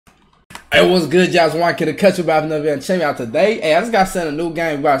It was good, y'all. One could have cut you about another video. Check me out today. Hey, I just got sent a new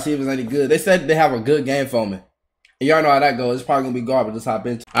game. We gotta see if it's any good. They said they have a good game for me. And y'all know how that goes. It's probably gonna be garbage. Just hop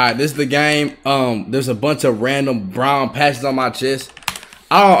into. All right, this is the game. There's a bunch of random brown patches on my chest.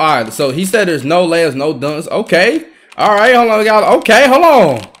 All right. So he said there's no layers, no dunks. Okay. All right. Hold on, y'all. Okay. Hold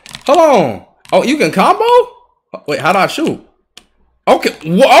on. Oh, you can combo? Wait, how do I shoot? Okay.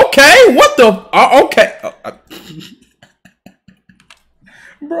 Okay. What the? Okay.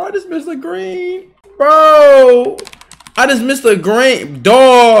 Bro, I just missed the green. Bro, I just missed the green.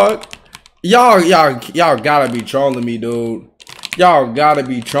 Dog. Y'all gotta be trolling me, dude. Y'all gotta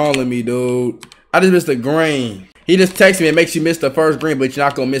be trolling me, dude. I just missed the green. He just texted me, it makes you miss the first green, but you're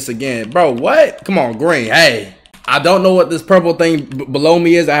not gonna miss again. Bro, what? Come on, green. Hey. I don't know what this purple thing below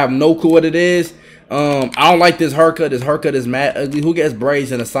me is. I have no clue what it is. I don't like this haircut. This haircut is mad ugly. Who gets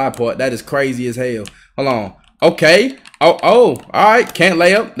braids in a side part? That is crazy as hell. Hold on. Okay. Oh, all right. Can't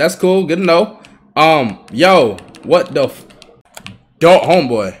lay up. That's cool. Good to know. Yo, what the don't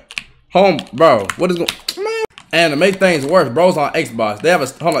homeboy. Bro, what is going on? And to make things worse, bro's on Xbox. They have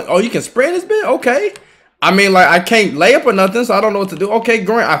a hold on. Oh, you can spray this bit? Okay. I mean, like, I can't lay up or nothing, so I don't know what to do. Okay,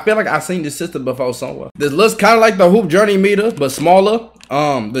 green. I feel like I've seen this system before somewhere. This looks kind of like the hoop journey meter, but smaller.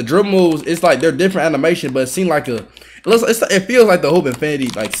 The dribble moves, it's like they're different animation, but it seems like it feels like the hoop infinity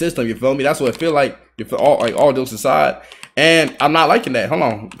like system. You feel me? That's what it feel like. You feel all jokes aside. And I'm not liking that. Hold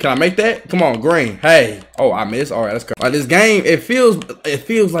on. Can I make that? Come on, green. Hey. Oh, I missed. All right, that's crazy. Like this game, it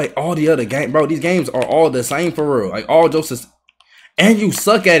feels like all the other games, bro. These games are all the same for real. Like all jokes. And you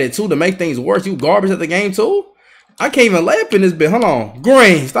suck at it too to make things worse. You garbage at the game too. I can't even lay up in this bit. Hold on,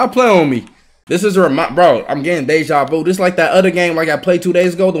 green. Stop playing with me. This is a remind, bro. I'm getting deja vu. This like that other game like I played 2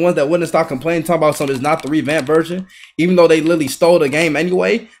 days ago. The ones that wouldn't stop complaining, talking about something that's not the revamped version, even though they literally stole the game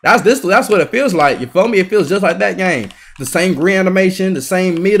anyway. That's what it feels like. You feel me? It feels just like that game. The same green animation, the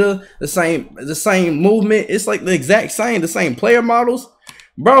same meter, the same movement. It's like the exact same, the same player models,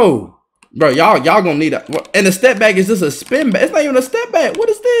 bro. Y'all gonna need a and the step back is just a spin back. It's not even a step back. What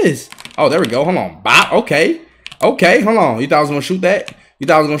is this? Oh, there we go. Hold on. Bop. Okay. Hold on. You thought I was gonna shoot that? You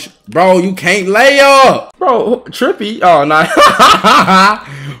thought I was gonna shoot? Bro, you can't lay up. Bro, trippy. Oh, nah.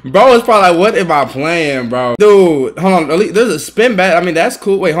 Bro, it's probably like, what am I playing, bro? Dude, hold on. There's a spin back. I mean, that's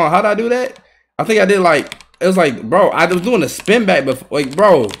cool. Wait, hold on. How did I do that? I think I did like, it was like, bro, I was doing a spin back before. Like,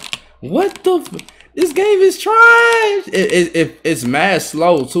 bro, what the? This game is trash. It's mad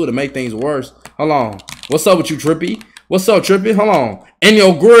slow too to make things worse. Hold on. What's up with you, Trippy? What's up, Trippy? Hold on. In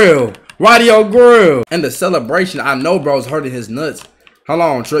your grill. Right in your grill. And the celebration, I know bro's hurting his nuts. Hold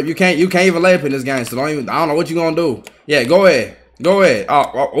on, Trip. You can't even lay up in this game, so I don't know what you gonna do. Yeah, go ahead.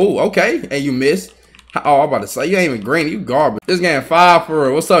 Oh, okay. And you missed. Oh, I'm about to say you ain't even green. You garbage. This game 5 for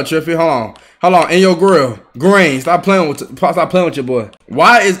real. What's up, Trippy? Hold on. In your grill. Green. Stop playing with your boy.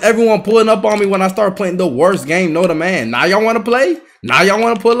 Why is everyone pulling up on me when I start playing the worst game known to man? Now y'all want to play? Now y'all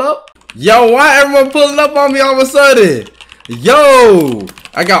want to pull up? Yo, why everyone pulling up on me all of a sudden? Yo,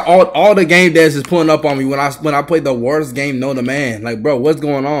 I got all the game dances pulling up on me when I play the worst game known to man. Like, bro, what's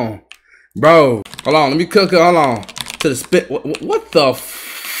going on? Bro, hold on. Let me cook it. Hold on. To the spit. What the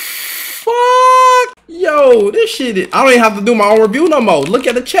fuck? Yo, this shit is, I don't even have to do my own review no more. Look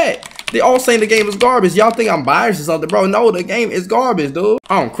at the chat. They all saying the game is garbage. Y'all think I'm biased or something, bro? No, the game is garbage, dude.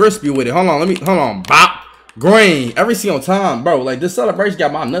 I'm crispy with it. Hold on. Bop. Green. Every single time, bro. Like, this celebration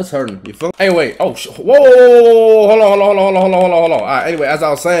got my nuts hurting. You feel me? Hey, wait. Oh, whoa. Hold on. All right, anyway, as I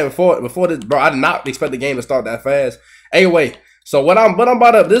was saying before this, bro, I did not expect the game to start that fast. Anyway, so what I'm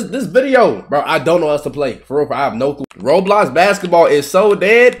about to, this video, bro, I don't know what else to play. For real, I have no clue. Roblox basketball is so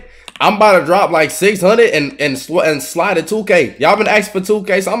dead. I'm about to drop like 600 and slide to 2K. Y'all been asking for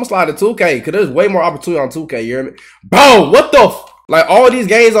 2K, so I'm gonna slide to 2K because there's way more opportunity on 2K. You hear me? Bro, what the like all these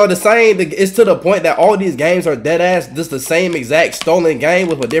games are the same. It's to the point that all these games are dead ass just the same exact stolen game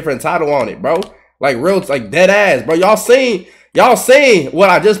with a different title on it, bro. Like real, like dead ass, bro. Y'all seen what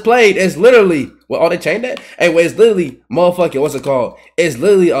I just played? It's literally well, they changed that? Anyway, it's literally motherfucking what's it called? It's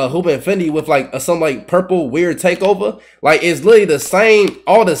literally a Hoop Infinity with like some like purple weird takeover. Like it's literally the same,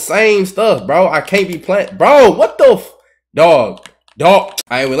 all the same stuff, bro. I can't be playing, bro. What the dog? All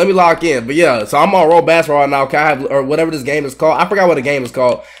right, well, let me lock in. But yeah, so I'm on Roblox basketball right now. Can I have, or whatever this game is called? I forgot what the game is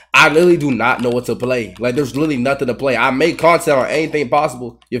called. I literally do not know what to play. Like there's literally nothing to play. I make content on anything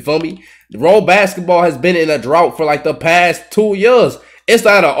possible. You feel me? Roblox basketball has been in a drought for like the past 2 years. It's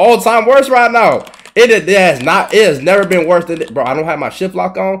at an all-time worst right now. It has never been worse than this. Bro, I don't have my shift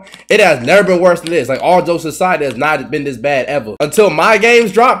lock on. It has never been worse than this. Like all jokes aside, it has not been this bad ever. Until my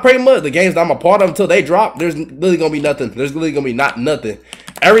games drop, pretty much, the games that I'm a part of, until they drop, there's literally gonna be nothing. There's literally gonna be nothing.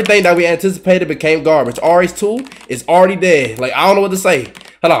 Everything that we anticipated became garbage. RH2 is already dead. Like, I don't know what to say.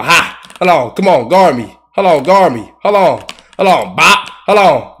 Hold on, Hold on. Come on. Guard me. Hold on. Guard me. Hold on. Hold on. Bop. Hold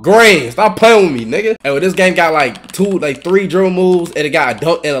on. Green. Stop playing with me, nigga. Hey, well, this game got like 3 drill moves, and it got a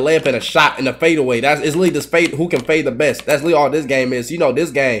dunk and a layup and a shot and a fadeaway. It's literally this fade. Who can fade the best? That's literally all this game is. You know, this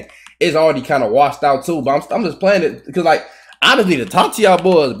game is already kind of washed out too, but I'm just playing it because, like, I just need to talk to y'all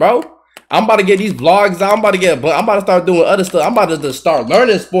boys, bro. I'm about to get these vlogs out. I'm about to start doing other stuff. I'm about to just start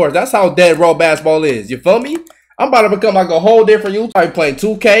learning sports. That's how dead road basketball is. You feel me? I'm about to become like a whole different you. I'm playing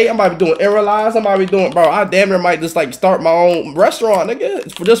 2K. I might be doing air lives. I might be doing, bro. I damn near might just like start my own restaurant, nigga.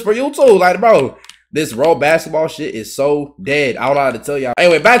 It's just for you too. Like, bro, this road basketball shit is so dead. I don't know how to tell y'all.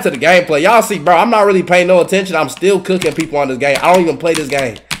 Anyway, back to the gameplay. Y'all see, bro, I'm not really paying no attention. I'm still cooking people on this game. I don't even play this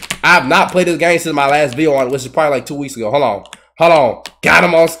game. I have not played this game since my last video on it, which is probably like 2 weeks ago. Hold on. Hold on. Got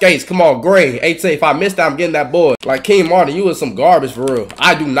him on skates. Come on, green. 18. If I missed that, I'm getting that boy. Like, King Martin, you was some garbage for real.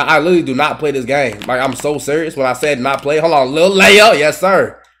 I literally do not play this game. Like, I'm so serious when I said not play. Hold on, little layup. Yes,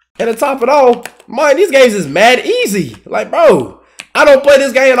 sir. And to top it all, man, these games is mad easy. Like, bro, I don't play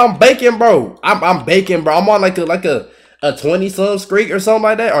this game and I'm baking, bro. I'm baking, bro. I'm on like a 20-some streak or something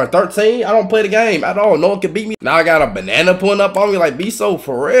like that, or 13. I don't play the game at all. No one can beat me. Now I got a banana pulling up on me. Like, be so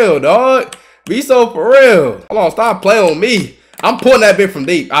for real, dog. Be so for real. Hold on, stop playing with me. I'm pulling that bit from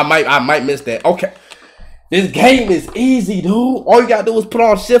deep. I might miss that. Okay. This game is easy, dude. All you gotta do is put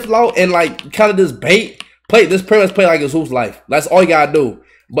on shift low and like kind of just bait. Play this pretty much play like it's Who's Life. That's all you gotta do.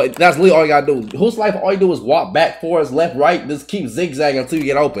 But that's literally all you gotta do. Who's Life, all you do is walk back, forwards, left, right. Just keep zigzagging until you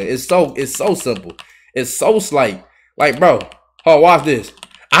get open. It's so simple. It's so slight. Like, bro, watch this.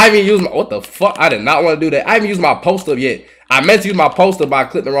 I haven't used my, what the fuck? I did not want to do that. I haven't used my post-up yet. I meant to use my post-up, but I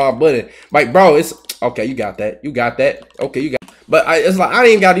clicked the wrong button. Like, bro, it's, okay, you got that. You got that. Okay, you got, but it's like, I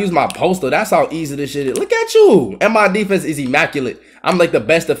didn't even got to use my post-up. That's how easy this shit is. Look at you. And my defense is immaculate. I'm like the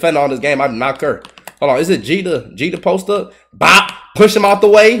best defender on this game. I'm not Kerr. Hold on, is it G to post up? Bop, push him out the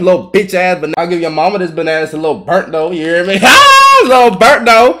way. Little bitch ass, but I'll give your mama this banana. It's a little burnt though. You hear me? Ah, it's a little burnt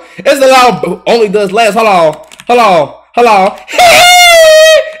though. It's a little, only does less. Hold on.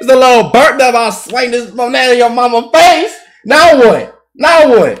 It's a little burnt though. I'll swing this banana in your mama's face. Now what?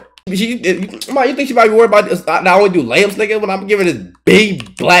 You think she might be worried about this? I only do layups, nigga, when I'm giving this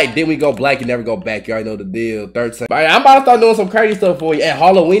big black. Then we go black and never go back. You already know the deal. Third time. Right, I'm about to start doing some crazy stuff for you. And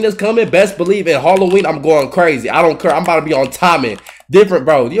Halloween is coming. Best believe in Halloween, I'm going crazy. I don't care. I'm about to be on timing. Different,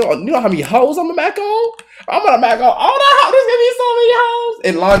 bro. You know how many hoes I'm gonna mac on? I'm gonna mac on all the hoes. There's gonna be so many hoes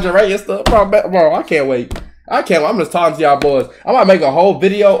and lingerie and stuff, bro. I can't wait. I'm just talking to y'all boys. I'm gonna make a whole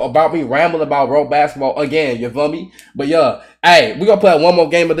video about me rambling about road basketball again. You feel me? But yeah, hey, we gonna play one more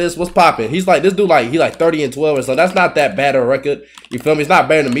game of this. What's popping? He's like, this dude like, he like 30-12 or so. That's not that bad of a record. You feel me? It's not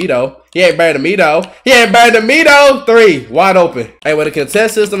better than me though. He ain't better than me though. 3 wide open. Hey, well, the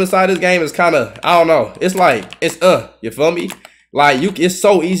contest system inside this game is kind of, I don't know. It's like, it's you feel me? Like, it's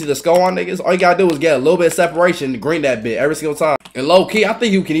so easy to score on niggas. All you gotta do is get a little bit of separation to green that bit every single time. And low key, I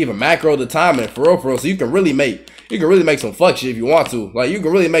think you can even macro the timing for real. So you can really make some fuck shit if you want to. Like, you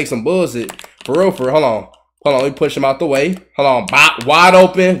can really make some bullshit for real. Hold on, let me push him out the way. Hold on, bop, wide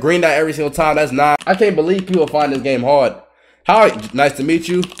open, green that every single time. That's 9. I can't believe people find this game hard. Nice to meet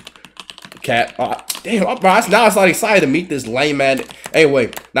you, cat. Damn, bro, now I'm so excited to meet this lame man.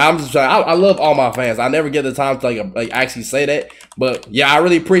 Anyway, now I'm just trying. I love all my fans. I never get the time to like actually say that. But yeah, I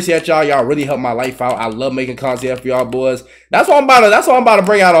really appreciate y'all. Y'all really help my life out. I love making content for y'all boys. That's why I'm about to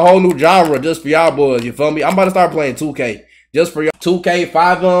bring out a whole new genre just for y'all boys. You feel me? I'm about to start playing 2K. Just for y'all. 2K,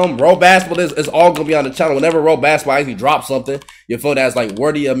 5 road basketball. It's all gonna be on the channel. Whenever road basketball actually drop something, you feel that's like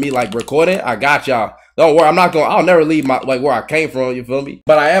worthy of me like recording. I got y'all. Don't worry, I'll never leave my where I came from, you feel me?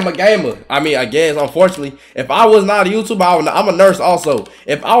 But I am a gamer. I mean, I guess, unfortunately, if I was not a YouTuber, I'm a nurse also.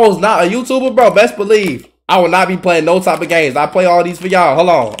 If I was not a YouTuber, bro, best believe I would not be playing no type of games. I play all these for y'all.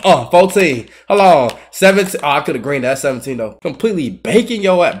 Hold on. 14. Hold on. 17. Oh, I could have greened that 17 though. Completely baking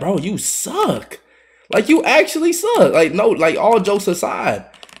your ass. Bro, you suck. Like, you actually suck. Like, no, like, all jokes aside.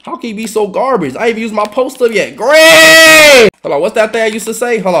 How can you be so garbage? I ain't even used my post up yet. Great! Hold on, what's that thing I used to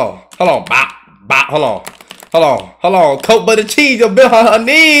say? Hold on. Bop. Hold on. Coke butter cheese, you'll build on her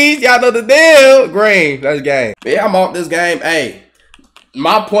knees. Y'all know the deal. Green, that's game. Yeah, I'm off this game. Hey,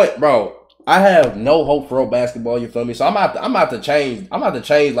 my point, bro. I have no hope for basketball. You feel me? So I'm about to change. I'm about to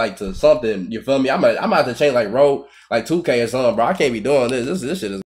change like to something. You feel me? I'm about to change like 2K or something, bro. I can't be doing this. This shit is.